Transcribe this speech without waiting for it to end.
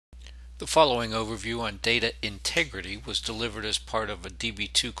The following overview on data integrity was delivered as part of a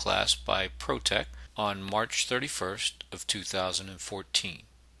DB2 class by ProTech on March 31st of 2014.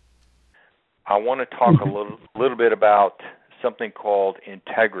 I want to talk a little bit about something called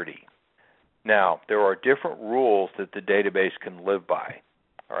integrity. Now, there are different rules that the database can live by.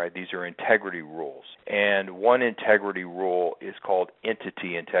 All right, these are integrity rules. And one integrity rule is called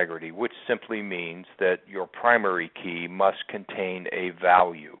entity integrity, which simply means that your primary key must contain a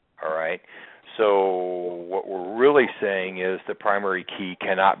value. All right, so what we're really saying is the primary key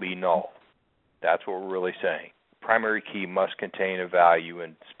cannot be null. That's what we're really saying. Primary key must contain a value,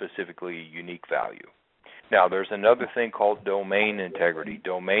 and specifically a unique value. Now, there's another thing called domain integrity.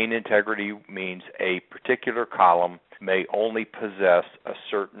 Domain integrity means a particular column may only possess a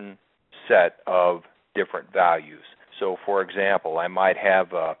certain set of different values. So, for example, I might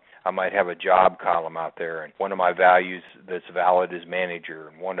have a job column out there, and one of my values that's valid is manager,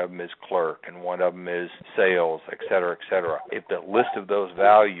 and one of them is clerk, and one of them is sales, et cetera, et cetera. If the list of those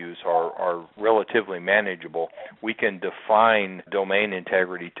values are relatively manageable, we can define domain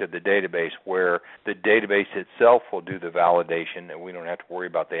integrity to the database where the database itself will do the validation, and we don't have to worry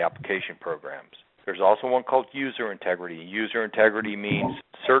about the application programs. There's also one called user integrity. User integrity means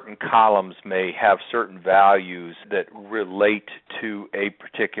certain columns may have certain values that relate to a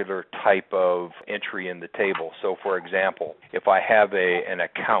particular type of entry in the table. So, for example, if I have an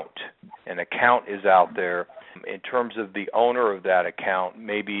account is out there. In terms of the owner of that account,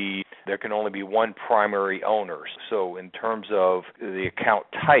 maybe there can only be one primary owner. So in terms of the account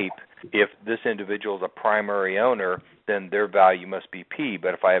type, if this individual is a primary owner, then their value must be P.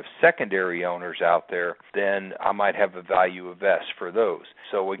 But if I have secondary owners out there, then I might have a value of S for those.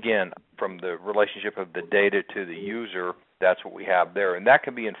 So again, from the relationship of the data to the user, that's what we have there. And that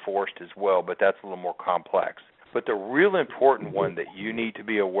can be enforced as well, but that's a little more complex. But the real important one that you need to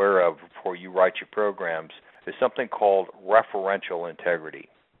be aware of before you write your programs is something called referential integrity.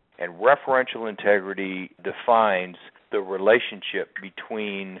 And referential integrity defines the relationship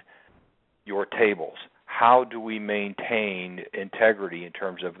between your tables. How do we maintain integrity in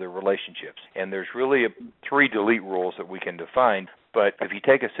terms of the relationships? And there's really three delete rules that we can define, but if you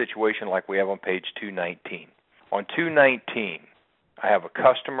take a situation like we have on page 219. On 219, I have a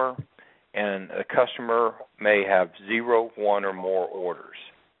customer, and a customer may have 0, 1, or more orders.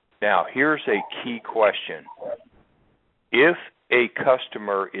 Now, here's a key question. If a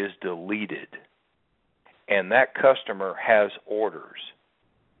customer is deleted and that customer has orders,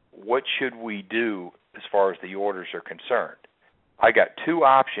 what should we do as far as the orders are concerned? I got two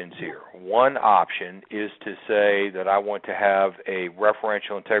options here. One option is to say that I want to have a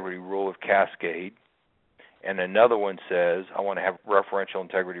referential integrity rule of cascade, and another one says I want to have referential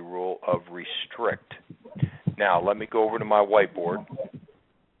integrity rule of restrict. Now, let me go over to my whiteboard.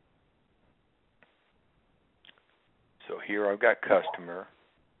 So here I've got customer.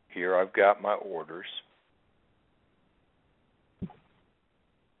 Here I've got my orders. So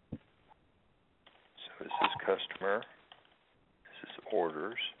this is customer. This is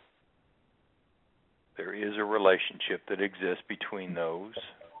orders. There is a relationship that exists between those.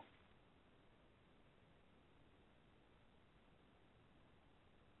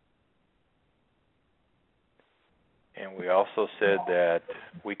 And we also said that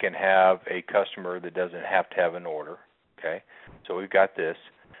we can have a customer that doesn't have to have an order. Okay, so we've got this.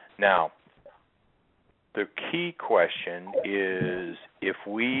 Now, the key question is if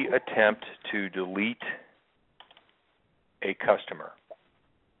we attempt to delete a customer,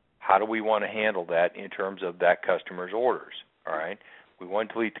 how do we want to handle that in terms of that customer's orders? All right, we want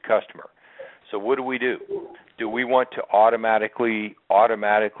to delete the customer. So what do? Do we want to automatically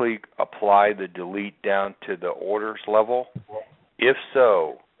apply the delete down to the orders level? If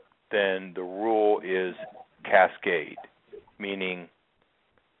so, then the rule is cascade, meaning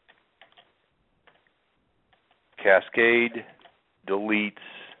cascade deletes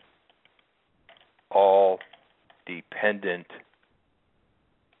all dependent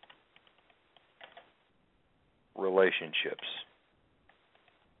relationships.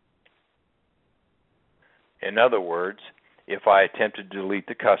 In other words, if I attempt to delete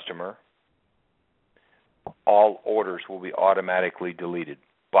the customer, all orders will be automatically deleted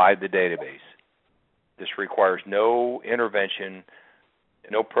by the database. This requires no intervention,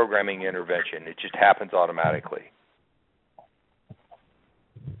 no programming intervention. It just happens automatically.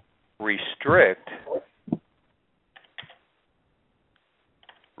 Restrict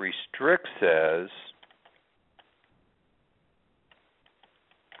says,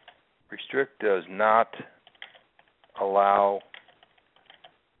 restrict does not allow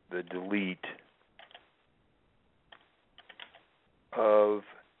the delete of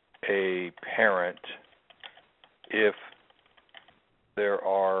a parent if there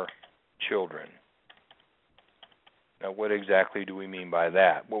are children. Now, what exactly do we mean by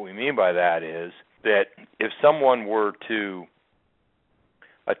that? What we mean by that is that if someone were to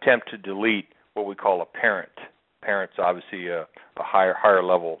attempt to delete what we call a parent's obviously a higher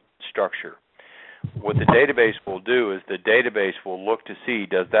level structure. What the database will do is the database will look to see,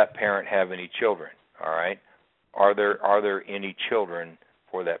 does that parent have any children? All right? Are there any children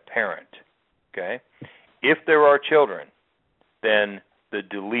for that parent? Okay? If there are children, then the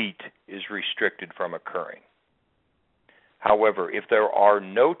delete is restricted from occurring. However, if there are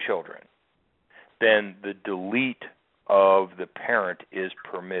no children, then the delete of the parent is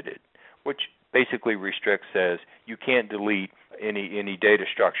permitted, which basically restricts, says you can't delete any data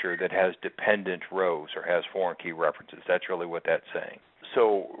structure that has dependent rows or has foreign key references. That's really what that's saying.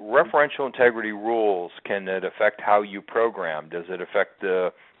 So referential integrity rules, can it affect how you program? Does it affect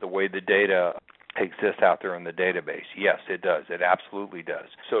the way the data exists out there in the database? Yes, it does. It absolutely does.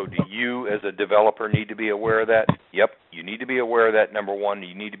 So do you as a developer need to be aware of that? Yep, you need to be aware of that. Number one,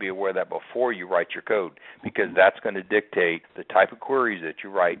 you need to be aware of that before you write your code, because that's going to dictate the type of queries that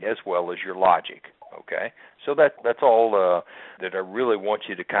you write as well as your logic. Okay, so that's all that I really want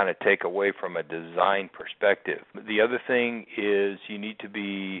you to kind of take away from a design perspective. The other thing is you need to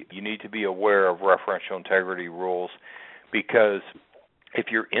be aware of referential integrity rules, because if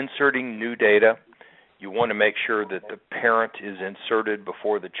you're inserting new data, you want to make sure that the parent is inserted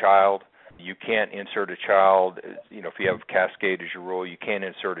before the child. You can't insert a child, if you have cascade as your rule, you can't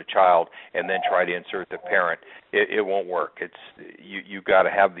insert a child and then try to insert the parent. It won't work. You've got to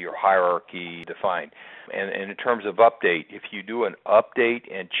have your hierarchy defined. And in terms of update, if you do an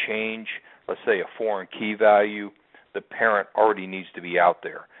update and change, let's say, a foreign key value, the parent already needs to be out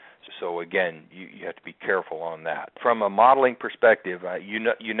there. So again, you have to be careful on that. From a modeling perspective,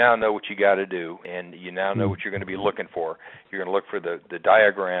 you now know what you got to do, and you now know what you're going to be looking for. You're going to look for the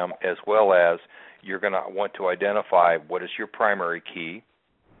diagram, as well as you're going to want to identify what is your primary key,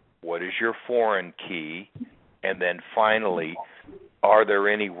 what is your foreign key, and then finally, are there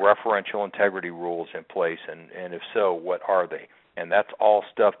any referential integrity rules in place, and if so, what are they? And that's all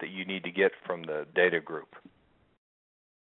stuff that you need to get from the data group.